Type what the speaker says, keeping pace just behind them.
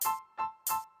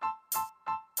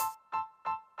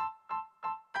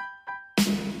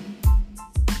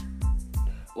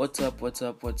What's up?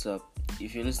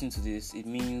 If you're listening to this, it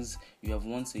means you have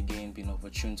once again been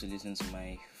opportune to listen to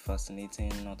my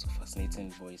not so fascinating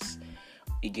voice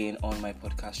again on my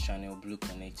podcast channel, Blue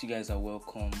Connect. You guys are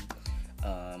welcome.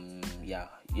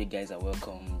 You guys are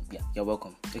welcome. Yeah, you're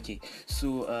welcome. Okay,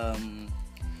 so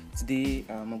today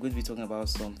I'm going to be talking about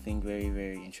something very,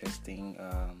 very interesting.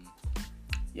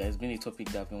 It's been a topic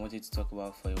that I've been wanting to talk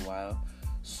about for a while.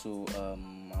 So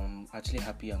I'm actually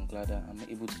happy and glad that I'm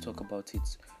able to talk about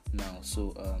it now.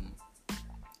 So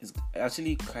it's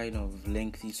actually kind of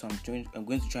lengthy, so I'm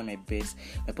going to try my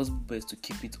possible best to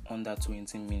keep it under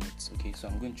 20 minutes. Okay, so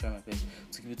I'm going to try my best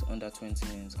to keep it under 20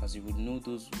 minutes. As you would know,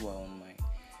 those who are on my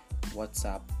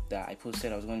WhatsApp that I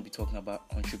posted, I was going to be talking about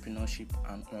entrepreneurship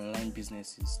and online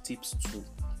businesses, tips to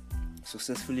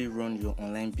successfully run your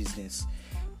online business.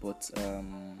 But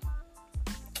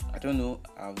I don't know,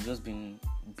 I've just been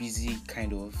busy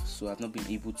so I've not been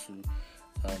able to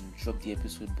drop the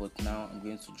episode, but now I'm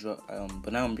going to drop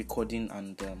but now I'm recording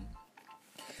and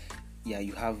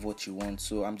you have what you want.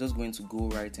 So I'm just going to go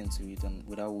right into it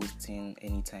without wasting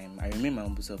any time. I remain my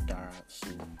humble self, Dara.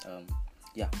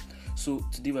 So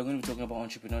today we're going to be talking about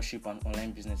entrepreneurship and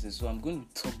online businesses. So I'm going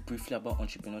to talk briefly about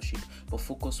entrepreneurship, but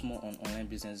focus more on online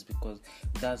business because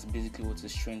that's basically what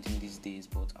is trending these days.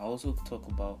 But I also talk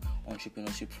about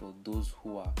entrepreneurship for those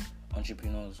who are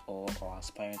entrepreneurs or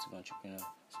aspiring to be entrepreneurs.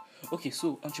 Okay,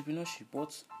 so entrepreneurship,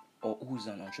 who is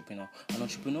an entrepreneur? An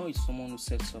entrepreneur is someone who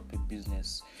sets up a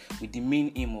business with the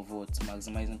main aim of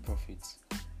maximizing profits.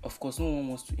 Of course, no one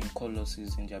wants to incur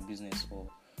losses in their business or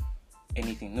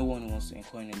anything. No one wants to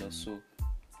incur any loss. So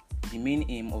the main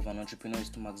aim of an entrepreneur is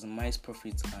to maximize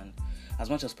profits and as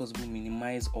much as possible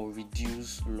minimize or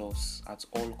reduce loss at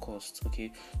all costs.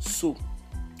 Okay, so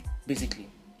basically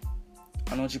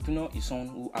an entrepreneur is someone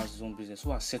who has his own business,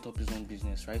 who has set up his own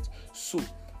business, right? So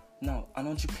now an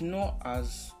entrepreneur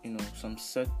has some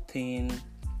certain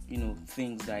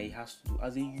things that he has to do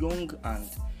as a young and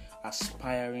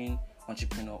aspiring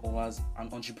entrepreneur, or as an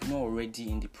entrepreneur already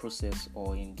in the process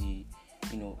or in the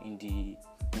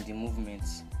movement.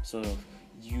 Sort of,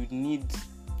 you need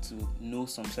to know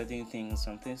certain things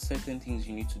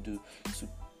you need to do to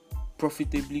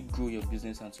profitably grow your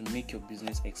business and to make your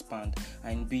business expand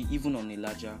and be even on a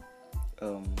larger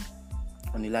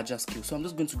scale. So I'm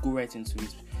just going to go right into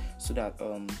it so that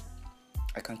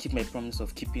I can keep my promise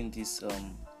of keeping this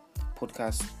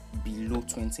podcast below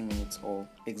 20 minutes or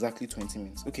exactly 20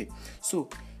 minutes. Okay, so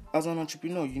as an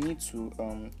entrepreneur, you need to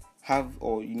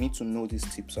you need to know these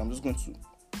tips. So I'm just going to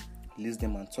list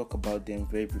them and talk about them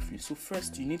very briefly. So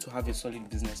first, you need to have a solid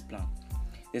business plan.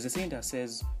 There's a saying that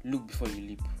says, look before you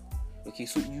leap. Okay,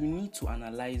 so you need to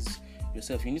analyze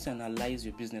yourself. You need to analyze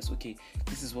your business. Okay,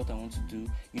 this is what I want to do.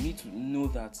 You need to know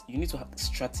that. You need to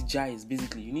strategize.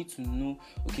 Basically, you need to know,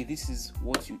 okay, this is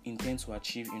what you intend to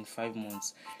achieve in 5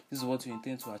 months. This is what you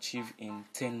intend to achieve in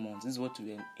 10 months. This is what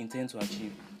you intend to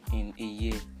achieve in a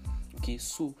year. Okay,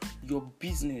 so your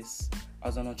business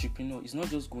as an entrepreneur is not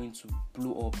just going to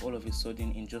blow up all of a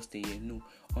sudden in just a year. No,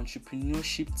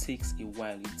 entrepreneurship takes a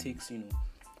while. It takes,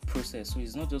 process. So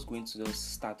it's not just going to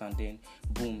just start and then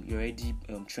boom, you're already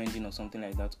trending or something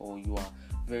like that, or you are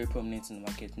very prominent in the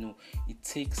market. No, it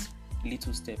takes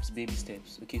little steps, baby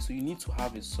steps. Okay, so you need to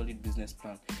have a solid business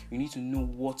plan. You need to know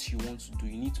what you want to do.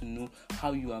 You need to know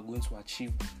how you are going to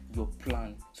achieve your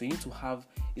plan. So you need to have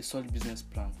a solid business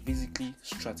plan. Basically,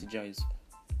 strategize.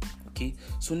 Okay,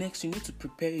 so next you need to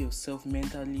prepare yourself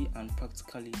mentally and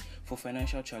practically for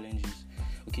financial challenges.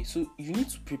 Okay, so you need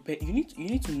to prepare. You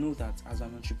need to know that as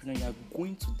an entrepreneur, you are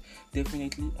going to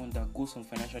definitely undergo some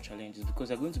financial challenges because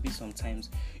there are going to be some times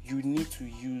you need to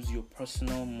use your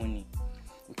personal money,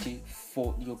 okay,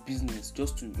 for your business,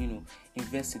 just to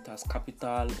invest it as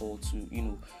capital or to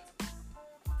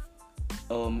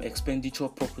expenditure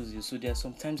purposes. So there are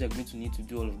some times you're going to need to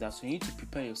do all of that. So you need to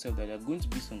prepare yourself that there are going to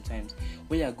be some times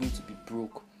where you're going to be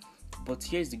broke. But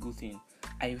here's the good thing.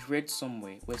 I read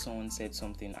somewhere where someone said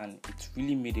something and it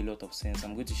really made a lot of sense.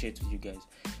 I'm going to share it with you guys.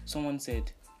 Someone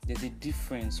said there's a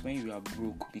difference when you are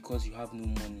broke because you have no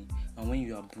money and when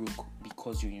you are broke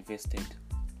because you invested.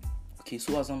 Okay,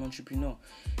 so as an entrepreneur,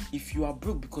 if you are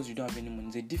broke because you don't have any money,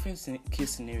 it's a different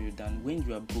case scenario than when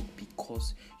you are broke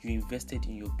because you invested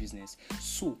in your business.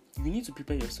 So you need to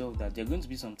prepare yourself that there are going to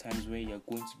be some times where you're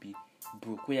going to be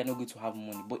broke, where you're not going to have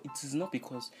money, but it is not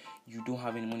because you don't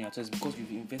have any money at all. It's because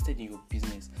you've invested in your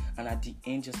business, and at the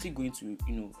end you're still going to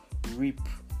reap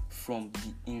from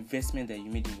the investment that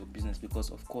you made in your business, because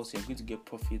of course you're going to get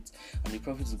profits, and the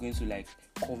profit is going to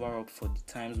cover up for the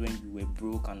times when you were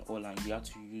broke and all, and you had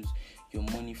to use your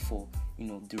money for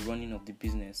the running of the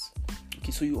business.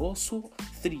 Okay, so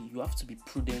you have to be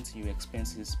prudent in your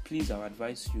expenses. Please, I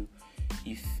advise you,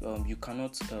 if you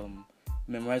cannot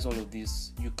memorize all of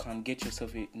this, you can get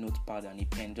yourself a notepad and a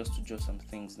pen just to jot some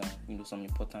things down, some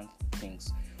important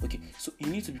things. Okay, so you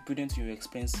need to be prudent in your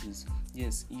expenses.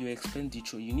 Yes, your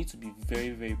expenditure, you need to be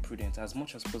very, very prudent. As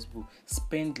much as possible,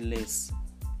 spend less.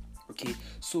 Okay,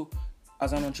 so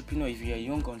as an entrepreneur, if you're a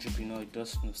young entrepreneur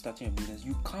just starting your business,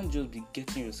 you can't just be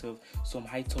getting yourself some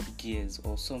high top gears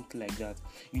or something like that.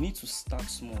 You need to start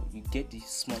small. You get the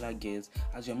smaller gears.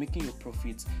 As you're making your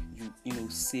profits, you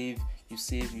save.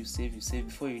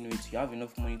 Before you know it, you have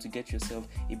enough money to get yourself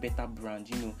a better brand,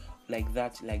 like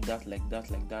that.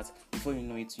 Before you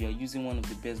know it, you are using one of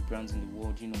the best brands in the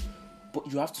world, But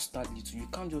you have to start little. You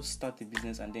can't just start a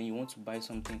business and then you want to buy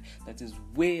something that is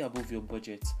way above your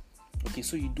budget. Okay,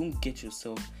 so you don't get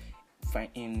yourself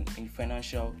in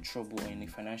financial trouble or in a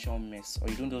financial mess, or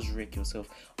you don't just wreck yourself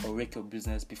or wreck your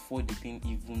business before the thing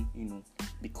even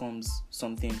becomes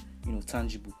something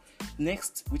tangible.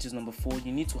 Next, which is number 4,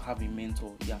 you need to have a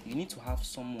mentor. Yeah, you need to have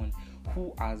someone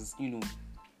who has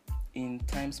in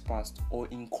times past or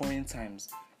in current times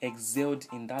excelled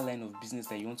in that line of business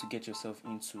that you want to get yourself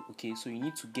into. Okay, so you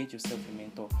need to get yourself a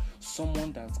mentor,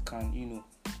 someone that can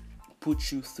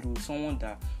put you through, someone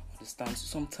that understands.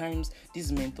 Sometimes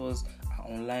these mentors are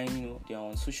online, they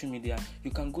are on social media. You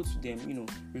can go to them,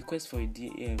 request for a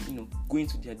DM, go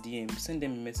into their DM, send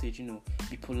them a message,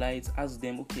 be polite, ask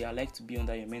them, okay, I'd like to be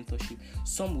under your mentorship.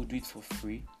 Some will do it for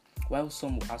free, while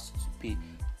some will ask you to pay.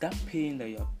 That paying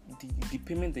that the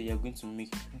payment that you're going to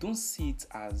make, don't see it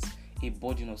as a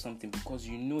burden or something, because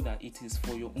you know that it is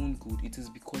for your own good. It is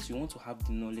because you want to have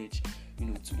the knowledge,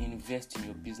 to invest in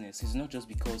your business. It's not just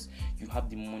because you have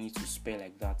the money to spare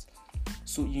like that.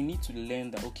 So you need to learn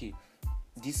that, okay,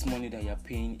 this money that you're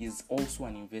paying is also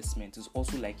an investment. It's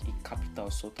also like a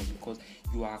capital sort of, because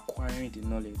you are acquiring the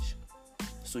knowledge.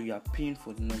 So you are paying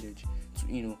for the knowledge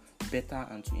to better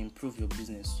and to improve your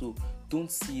business. So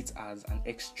don't see it as an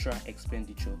extra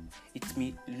expenditure. It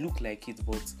may look like it,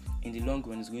 but in the long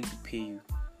run it's going to pay you.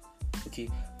 Okay,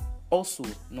 also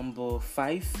number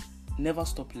 5, never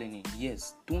stop learning.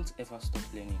 Yes, don't ever stop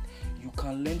learning. You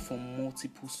can learn from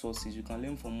multiple sources. You can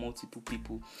learn from multiple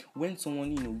people. When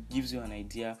someone gives you an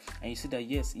idea and you see that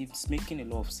yes, it's making a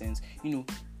lot of sense,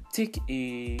 take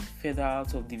a feather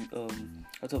out of the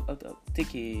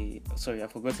sorry,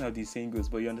 I've forgotten how the saying goes,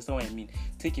 but you understand what I mean.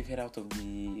 Take a feather out of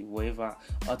the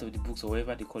books or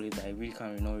whatever they call it. I really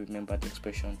can't remember the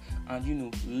expression.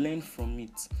 And learn from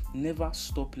it. Never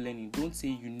stop learning. Don't say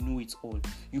you know it all.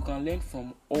 You can learn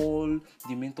from all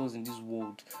the mentors in this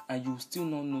world, and you still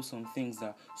not know some things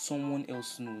that someone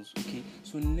else knows. Okay,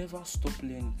 so never stop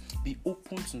learning. Be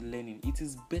open to learning. It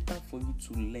is better for you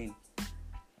to learn.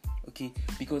 Okay,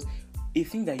 because a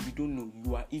thing that you don't know,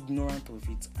 you are ignorant of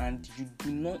it, and you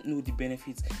do not know the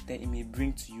benefits that it may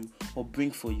bring to you or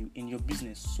bring for you in your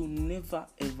business. So never,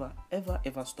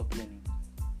 ever stop learning.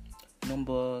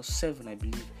 Number 7, I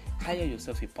believe, hire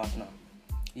yourself a partner.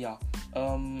 Yeah,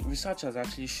 research has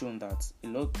actually shown that a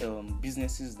lot of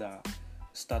businesses that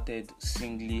started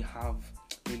singly have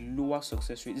a lower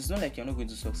success rate. It's not like you're not going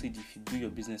to succeed if you do your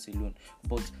business alone,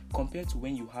 but compared to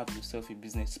when you have yourself a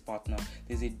business partner,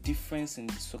 there's a difference in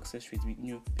the success rate.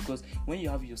 Because when you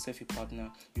have yourself a partner,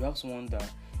 you have someone that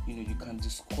you can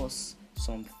discuss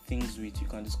some things with, you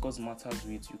can discuss matters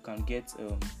with, you can get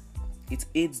it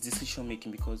aids decision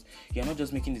making, because you're not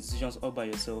just making the decisions all by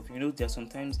yourself. There's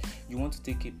sometimes you want to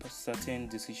take a certain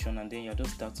decision and then you're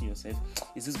just doubting yourself,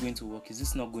 is this going to work, is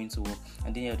this not going to work,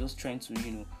 and then you're just trying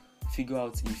to figure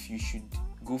out if you should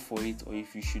go for it or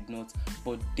if you should not.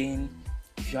 But then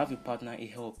if you have a partner,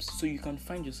 it helps. So you can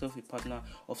find yourself a partner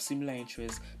of similar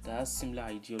interests, that has similar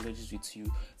ideologies with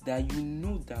you, that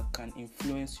that can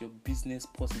influence your business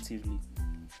positively,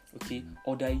 okay,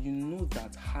 or that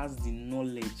that has the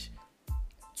knowledge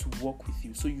to work with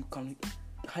you. So you can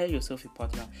hire yourself a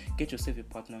partner, get yourself a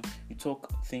partner, you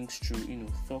talk things through,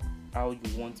 talk how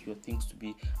you want your things to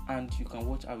be, and you can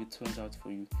watch how it turns out for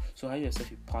you. So hire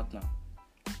yourself a partner.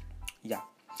 Yeah.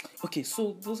 Okay,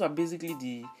 so those are basically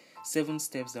the 7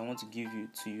 steps I want to give you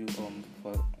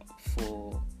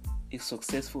for a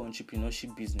successful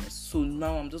entrepreneurship business. So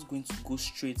now I'm just going to go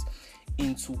straight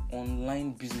into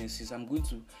online businesses. I'm going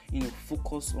to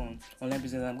focus on online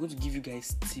business. I'm going to give you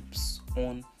guys tips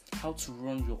on how to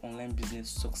run your online business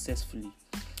successfully.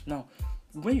 Now,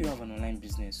 when you have an online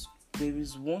business, there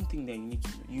is one thing that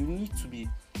you need to be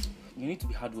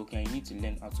hardworking, and you need to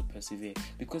learn how to persevere,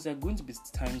 because there are going to be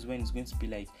times when it's going to be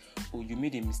like, oh, you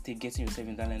made a mistake getting yourself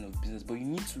in that line of business, but you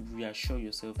need to reassure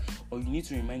yourself, or you need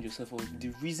to remind yourself of the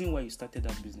reason why you started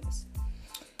that business.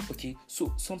 Okay,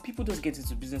 so some people just get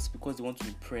into business because they want to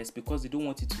impress, because they don't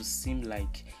want it to seem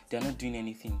like they're not doing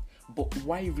anything. But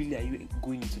why really are you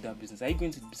going into that business? Are you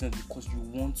going into the business because you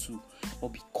want to, or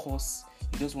because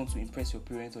you just want to impress your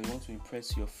parents, or you want to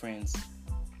impress your friends?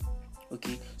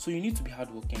 Okay, so you need to be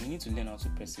hardworking. You need to learn how to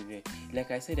persevere.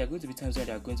 Like I said, there are going to be times where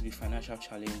there are going to be financial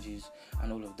challenges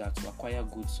and all of that, to acquire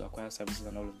goods, to acquire services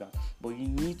and all of that. But you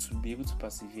need to be able to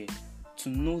persevere, to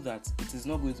know that it is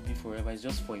not going to be forever. It's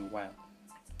just for a while.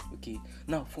 Okay,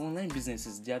 now for online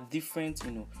businesses, there are different,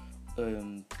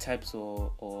 types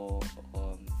or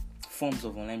forms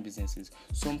of online businesses.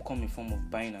 Some come in form of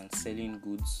buying and selling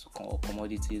goods or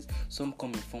commodities. Some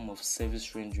come in form of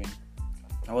service rendering.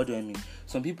 Now, what do I mean?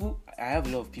 I have a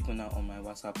lot of people now on my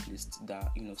WhatsApp list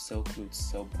that sell clothes,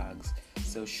 sell bags,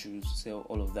 sell shoes, sell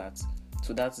all of that.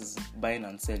 So that is buying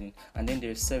and selling. And then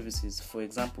there's services. For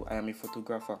example, I am a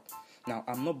photographer. Now,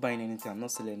 I'm not buying anything, I'm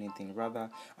not selling anything. Rather,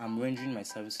 I'm rendering my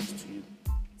services to you.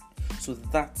 So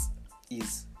that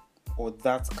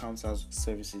counts as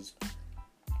services.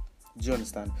 Do you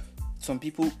understand? Some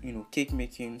people, cake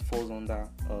making falls under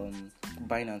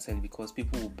buying and selling, because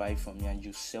people will buy from you and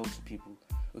you sell to people.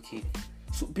 Okay.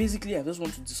 So basically, I just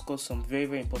want to discuss some very,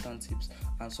 very important tips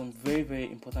and some very,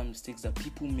 very important mistakes that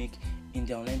people make in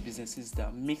their online businesses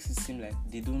that makes it seem like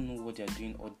they don't know what they're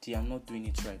doing, or they are not doing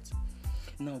it right.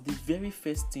 Now, the very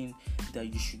first thing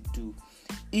that you should do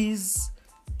is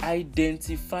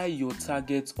identify your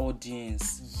target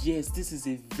audience. Yes, this is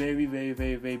a very, very,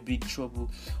 very, very big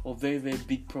trouble, or very, very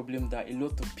big problem that a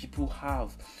lot of people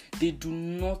have. They do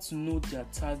not know their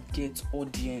target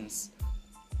audience.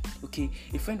 Okay,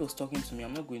 a friend was talking to me.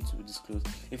 I'm not going to disclose.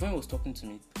 A friend was talking to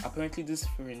me. Apparently, this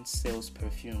friend sells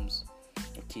perfumes.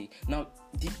 Okay, now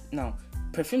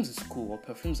perfumes is cool, or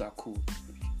perfumes are cool,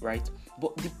 right?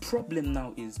 But the problem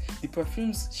now is the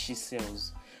perfumes she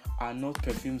sells are not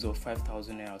perfumes of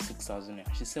 5,000 naira or 6,000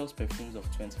 naira. She sells perfumes of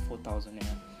 24,000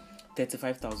 naira,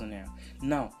 35,000 naira.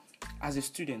 Now, as a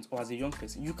student or as a young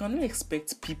person, you cannot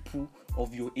expect people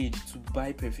of your age to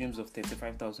buy perfumes of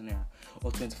 35,000 naira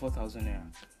or 24,000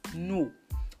 naira. No.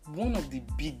 One of the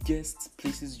biggest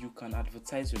places you can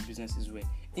advertise your business is where?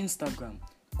 Instagram.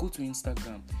 Go to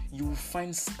Instagram. You will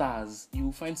find stars, you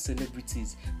will find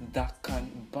celebrities that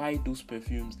can buy those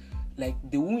perfumes. Like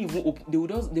they won't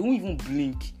even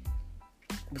blink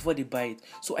before they buy it.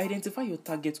 So identify your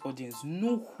target audience.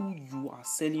 Know who you are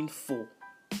selling for.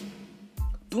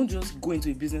 Don't just go into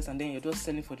a business and then you're just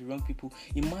selling for the wrong people.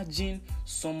 Imagine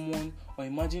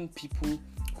people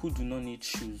who do not need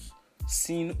shoes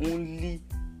seeing only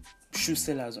shoe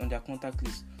sellers on their contact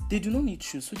list. They do not need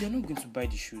shoes, so they're not going to buy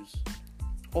the shoes.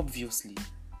 Obviously,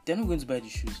 they're not going to buy the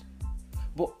shoes.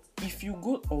 But if you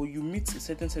go or you meet a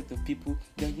certain set of people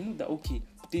that you know that, okay,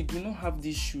 they do not have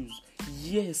these shoes,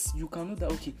 yes, you can know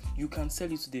that, okay, you can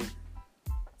sell it to them.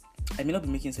 I may not be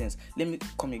making sense. Let me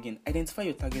come again. Identify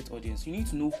your target audience. You need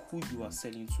to know who you are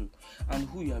selling to and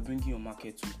who you are bringing your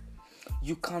market to.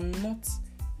 You cannot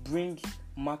bring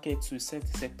market to a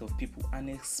certain set of people and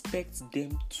expect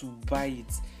them to buy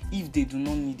it if they do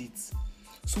not need it.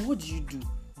 So what do?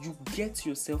 You get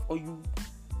yourself, or you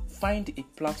find a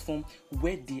platform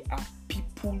where there are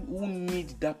people who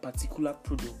need that particular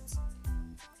product,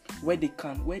 where they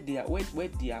are, or where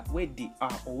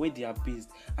they are based,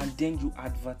 and then you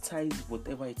advertise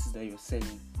whatever it is that you're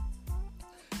selling.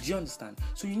 Do you understand?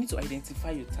 So you need to identify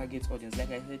your target audience.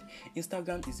 Like I said,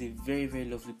 Instagram is a very, very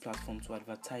lovely platform to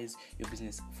advertise your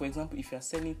business. For example, if you are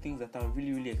selling things that are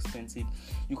really, really expensive,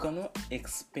 you cannot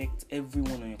expect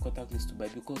everyone on your contact list to buy,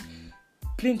 because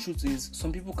plain truth is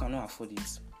some people cannot afford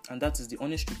it, and that is the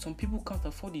honest truth. Some people can't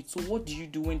afford it. So what do you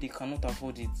do when they cannot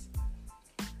afford it?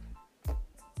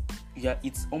 Yeah,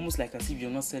 it's almost like as if you're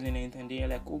not selling anything. They're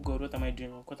like, oh God, what am I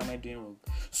doing wrong?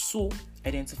 So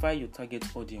identify your target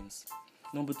audience.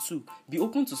 Number 2, be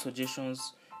open to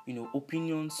suggestions,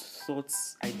 opinions,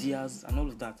 thoughts, ideas, and all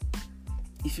of that.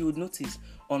 If you would notice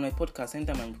on my podcast,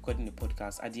 anytime I'm recording the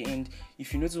podcast, at the end,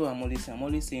 if you notice what I'm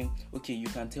always saying, okay, you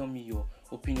can tell me your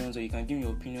opinions, or you can give me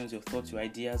your opinions, your thoughts, your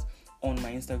ideas on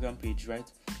my Instagram page, right?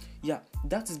 Yeah,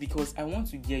 that is because I want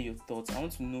to hear your thoughts. I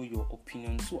want to know your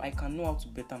opinions so I can know how to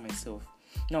better myself.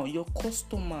 Now, your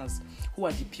customers, who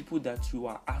are the people that you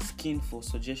are asking for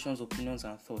suggestions, opinions,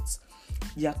 and thoughts,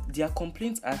 their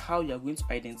complaints are how you are going to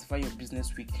identify your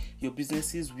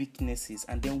business's weaknesses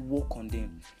and then work on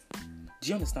them. Do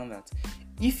you understand that?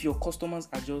 If your customers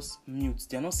are just mute,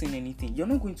 they are not saying anything, you're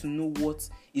not going to know what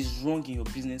is wrong in your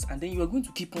business, and then you are going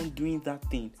to keep on doing that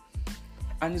thing.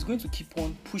 And it's going to keep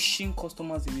on pushing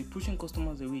customers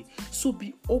away. So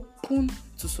be open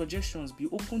to suggestions, be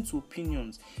open to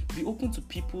opinions, be open to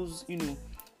people's,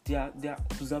 their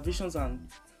observations and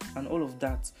and all of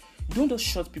that. Don't just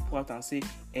shut people out and say,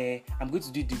 I'm going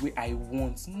to do it the way I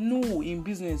want. No, in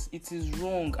business, it is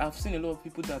wrong. I've seen a lot of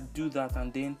people that do that,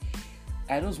 and then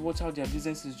I just watch how their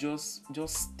business is just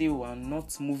stale and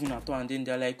not moving at all, and then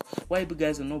they're like, why you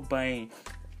guys are not buying?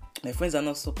 My friends are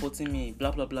not supporting me,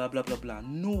 blah blah blah blah blah blah.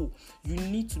 No, you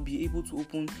need to be able to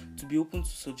open to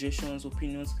suggestions,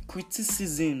 opinions,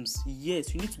 criticisms.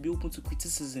 Yes, you need to be open to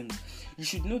criticisms. You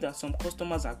should know that some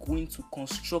customers are going to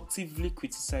constructively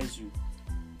criticize you,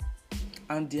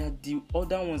 and there are the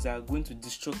other ones that are going to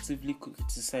destructively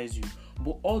criticize you.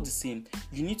 But all the same,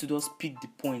 you need to just pick the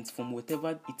points from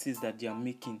whatever it is that they are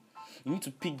making. You need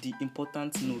to pick the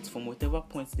important notes from whatever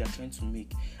points they are trying to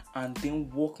make, and then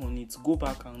work on it. Go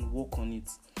back and work on it.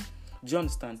 Do you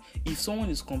understand? If someone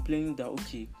is complaining that,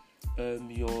 okay,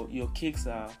 your cakes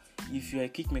are, if you're a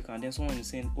cake maker and then someone is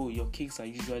saying, oh, your cakes are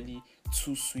usually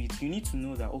too sweet, you need to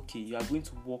know that, okay, you are going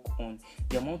to work on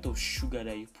the amount of sugar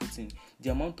that you put in,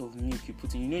 the amount of milk you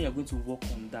put in. You know you're going to work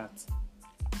on that.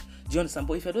 Do you understand?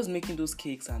 But if you're just making those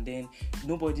cakes and then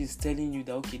nobody is telling you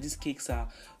that, okay, these cakes are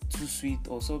too sweet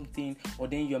or something, or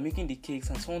then you're making the cakes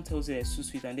and someone tells you it's too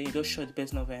sweet, and then you just shut the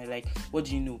person off and you're like, what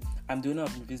do you know? I'm the owner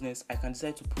of the business. I can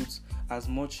decide to put as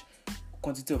much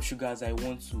quantity of sugar as I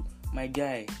want to. My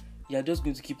guy, you're just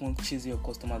going to keep on chasing your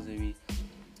customers away,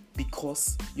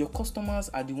 because your customers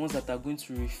are the ones that are going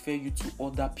to refer you to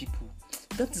other people.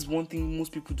 That is one thing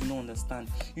most people do not understand.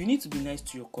 You need to be nice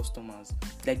to your customers.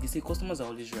 Like they say, customers are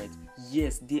always right.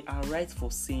 Yes, they are right for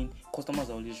saying customers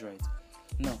are always right.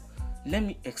 Now, let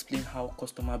me explain how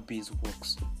customer base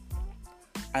works.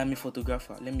 I'm a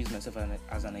photographer. Let me use myself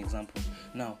as an example.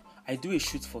 Now, I do a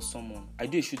shoot for someone. I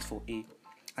do a shoot for A,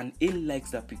 and A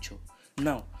likes that picture.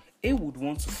 Now, A would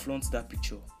want to flaunt that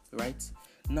picture, right?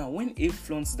 Now, when A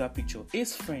flaunts that picture,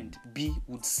 A's friend B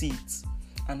would see it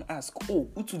and ask, oh,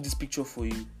 who took this picture for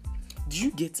you? Do you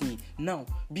get me? Now,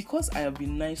 because I have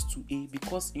been nice to A,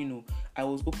 because, I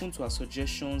was open to her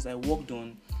suggestions, I worked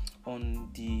on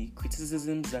the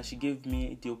criticisms that she gave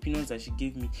me, the opinions that she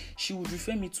gave me, she would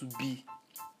refer me to B.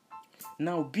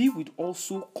 Now, B would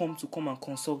also come and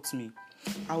consult me.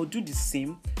 I would do the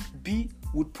same. B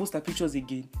would post her pictures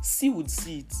again. C would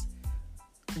see it.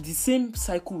 The same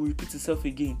cycle will repeat itself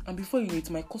again, and before you know it,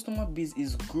 my customer base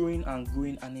is growing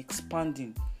and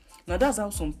expanding. Now that's how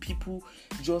some people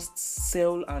just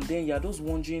sell, and then you're just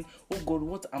wondering, oh God,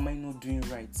 what am I not doing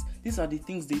right? These are the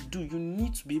things they do. You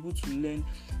need to be able to learn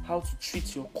how to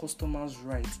treat your customers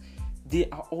right. They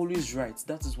are always right.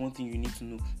 That is one thing you need to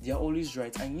know. They are always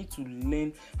right. I need to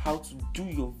learn how to do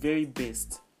your very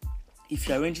best. If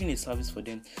you're arranging a service for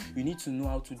them, you need to know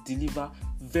how to deliver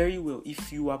very well.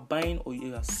 If you are buying or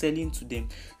you are selling to them,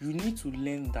 you need to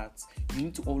learn that. You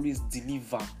need to always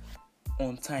deliver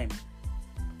on time.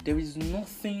 There is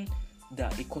nothing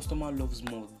that a customer loves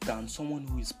more than someone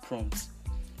who is prompt.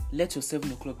 Let your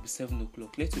 7 o'clock be 7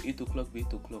 o'clock. Let your 8 o'clock be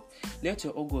 8 o'clock. Let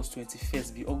your August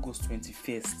 21st be August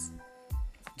 21st.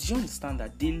 Do you understand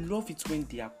that? They love it when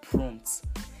they are prompt.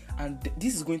 And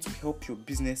this is going to help your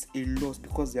business a lot,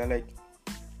 because they are like,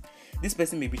 this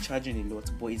person may be charging a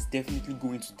lot, but it's definitely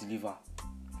going to deliver.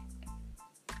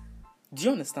 Do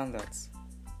you understand that?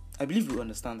 I believe you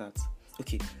understand that.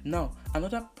 Okay, now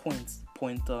another point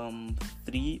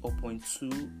 3 or point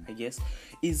 2, I guess,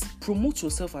 is promote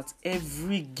yourself at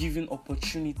every given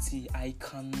opportunity. I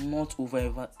cannot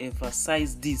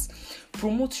emphasize this.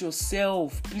 Promote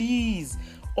yourself, please.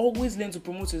 Always learn to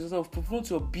promote yourself, promote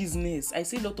your business. I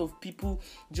see a lot of people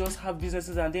just have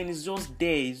businesses and then it's just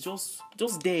there. It's just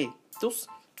there.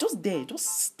 Just there.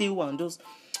 Just stale and just,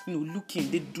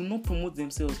 looking. They do not promote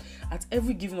themselves. At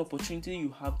every given opportunity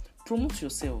you have, promote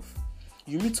yourself.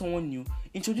 You meet someone new,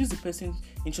 introduce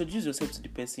yourself to the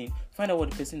person, find out what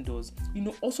the person does.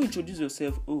 Also introduce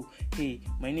yourself. Oh, hey,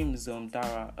 my name is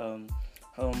Dara.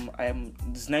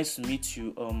 It's nice to meet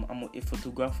you. I'm a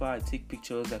photographer. I take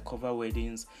pictures. I cover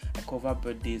weddings. I cover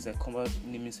birthdays. I cover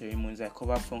naming ceremonies. I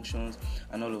cover functions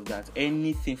and all of that.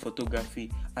 Anything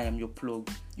photography, I am your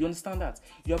plug. You understand that?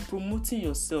 You are promoting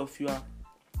yourself. You are,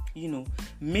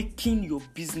 making your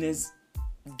business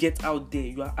get out there.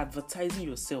 You are advertising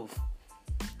yourself.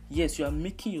 Yes, you are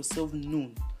making yourself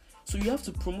known. So you have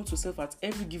to promote yourself at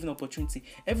every given opportunity.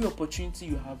 Every opportunity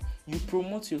you have, you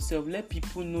promote yourself. Let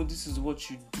people know this is what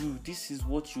you do. This is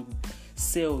what you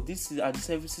sell. These are the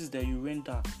services that you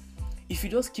render. If you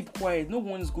just keep quiet, no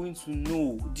one is going to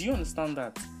know. Do you understand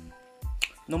that?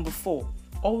 Number 4,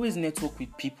 always network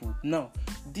with people. Now,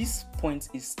 this point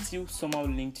is still somehow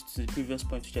linked to the previous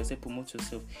point, which I said promote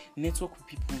yourself. Network with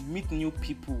people, meet new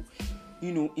people.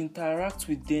 Interact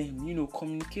with them,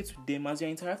 communicate with them. As you're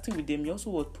interacting with them, you're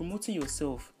also promoting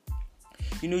yourself.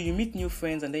 You meet new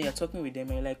friends and then you're talking with them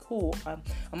and you're like, oh,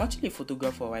 I'm actually a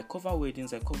photographer. I cover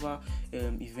weddings, I cover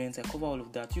events, I cover all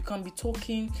of that. You can be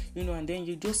talking, and then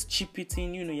you just chip it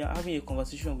in. You're having a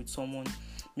conversation with someone,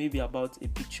 maybe about a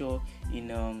picture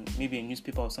in maybe a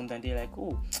newspaper or something. They're like,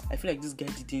 oh, I feel like this guy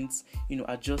didn't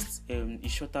adjust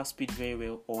his shutter speed very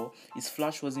well, or his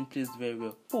flash wasn't placed very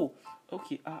well. Oh,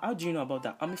 okay, how do you know about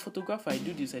that? I'm a photographer, I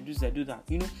do this, I do that.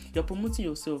 You're promoting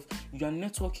yourself, you're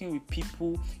networking with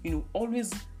people.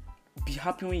 Always be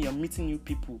happy when you're meeting new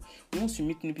people. Once you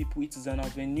meet new people, it is an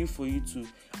avenue for you to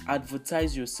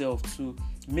advertise yourself, to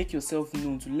make yourself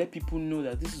known, to let people know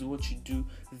that this is what you do,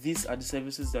 these are the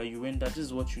services that you render, this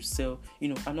is what you sell,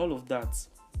 and all of that.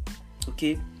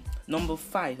 Okay, number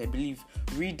 5, I believe,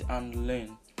 read and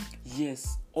learn.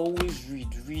 Yes, always read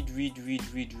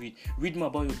more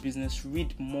about your business,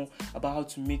 read more about how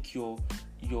to make your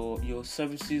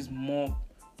services more,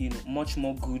 much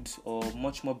more good or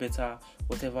much more better,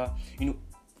 whatever.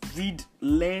 Read,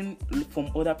 learn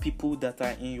from other people that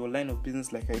are in your line of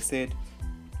business. Like I said,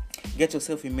 get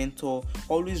yourself a mentor.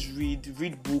 Always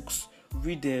read books,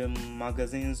 read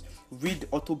magazines, read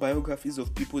autobiographies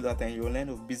of people that are in your line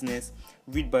of business,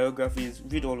 read biographies,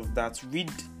 read all of that.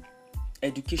 Read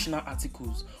educational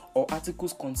articles or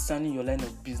articles concerning your line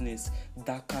of business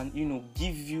that can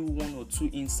give you 1 or 2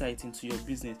 insights into your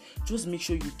business. Just make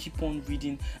sure you keep on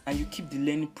reading and you keep the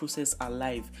learning process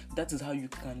alive. That is how you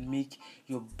can make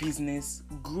your business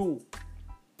grow.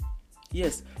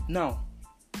 Yes. Now,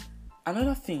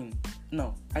 another thing.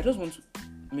 Now, I just want to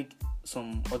make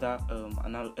some other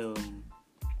analysis.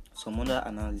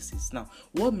 Now,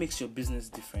 what makes your business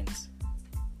different?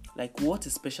 Like, what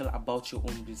is special about your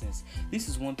own business? This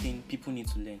is one thing people need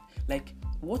to learn. Like,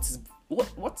 what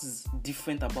is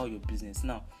different about your business?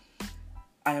 Now,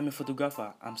 I am a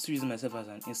photographer. I'm still using myself as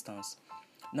an instance.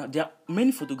 Now, there are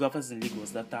many photographers in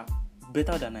Lagos that are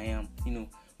better than I am.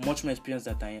 Much more experienced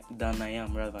than I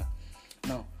am, rather.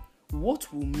 Now,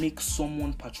 what will make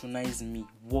someone patronize me?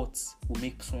 What will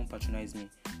make someone patronize me?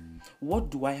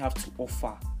 What do I have to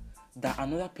offer that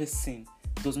another person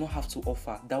does not have to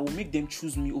offer that will make them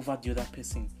choose me over the other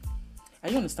person? Are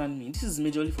you understand me? This is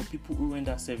majorly for people who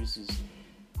render services.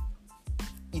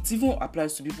 It even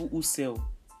applies to people who sell.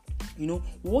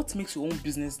 What makes your own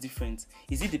business different?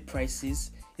 Is it the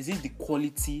prices? Is it the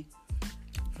quality?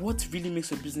 What really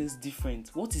makes your business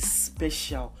different? What is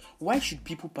special? Why should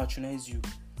people patronize you?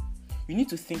 You need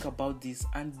to think about this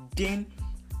and then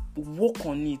work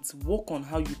on it. Work on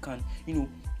how you can,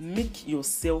 make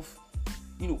yourself,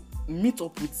 meet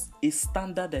up with a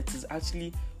standard that is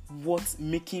actually what's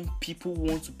making people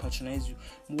want to patronize you,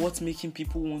 what's making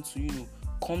people want to,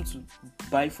 come to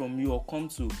buy from you or come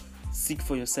to seek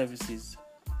for your services.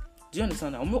 Do you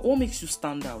understand that? What makes you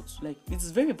stand out? Like, it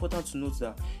is very important to note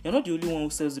that you're not the only one who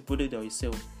sells the product that you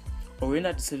sell or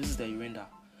render the services that you render.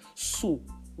 So,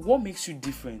 what makes you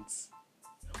different?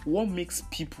 What makes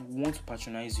people want to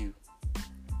patronize you?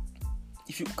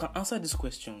 If you can answer these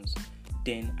questions,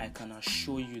 then I can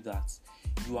assure you that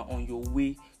you are on your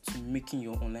way to making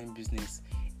your online business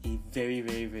a very,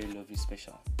 very, very lovely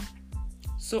special.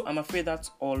 So I'm afraid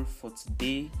that's all for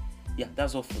today. Yeah,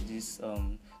 that's all for this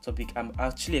topic. I'm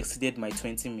actually exceeded my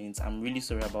 20 minutes. I'm really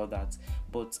sorry about that.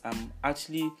 But I'm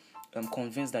actually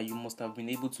convinced that you must have been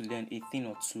able to learn a thing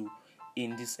or two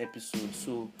in this episode.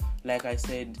 So, like I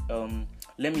said,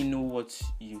 let me know what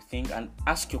you think and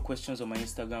ask your questions on my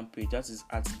Instagram page. That is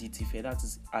at DTIFE. That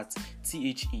is at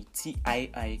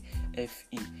THETIIFE.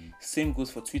 Same goes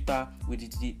for Twitter with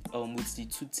the 2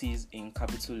 T's in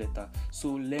capital letter.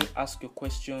 So ask your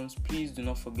questions. Please do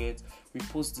not forget,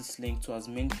 repost this link to as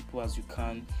many people as you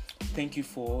can. Thank you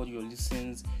for all your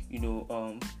listens.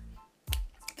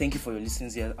 Thank you for your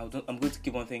listens here. I'm going to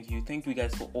keep on thanking you. Thank you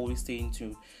guys for always staying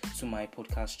to my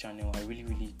podcast channel. I really,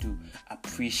 really do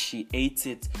appreciate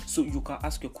it. So you can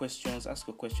ask your questions.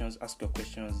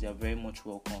 They are very much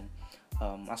welcome.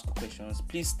 Ask your questions.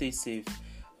 Please stay safe.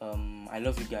 I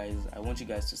love you guys. I want you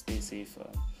guys to stay safe.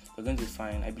 We're going to be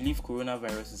fine. I believe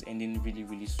coronavirus is ending really,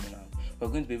 really soon. We're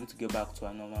going to be able to get back to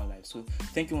our normal life. So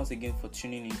thank you once again for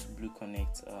tuning in to Blue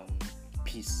Connect.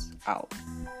 Peace out.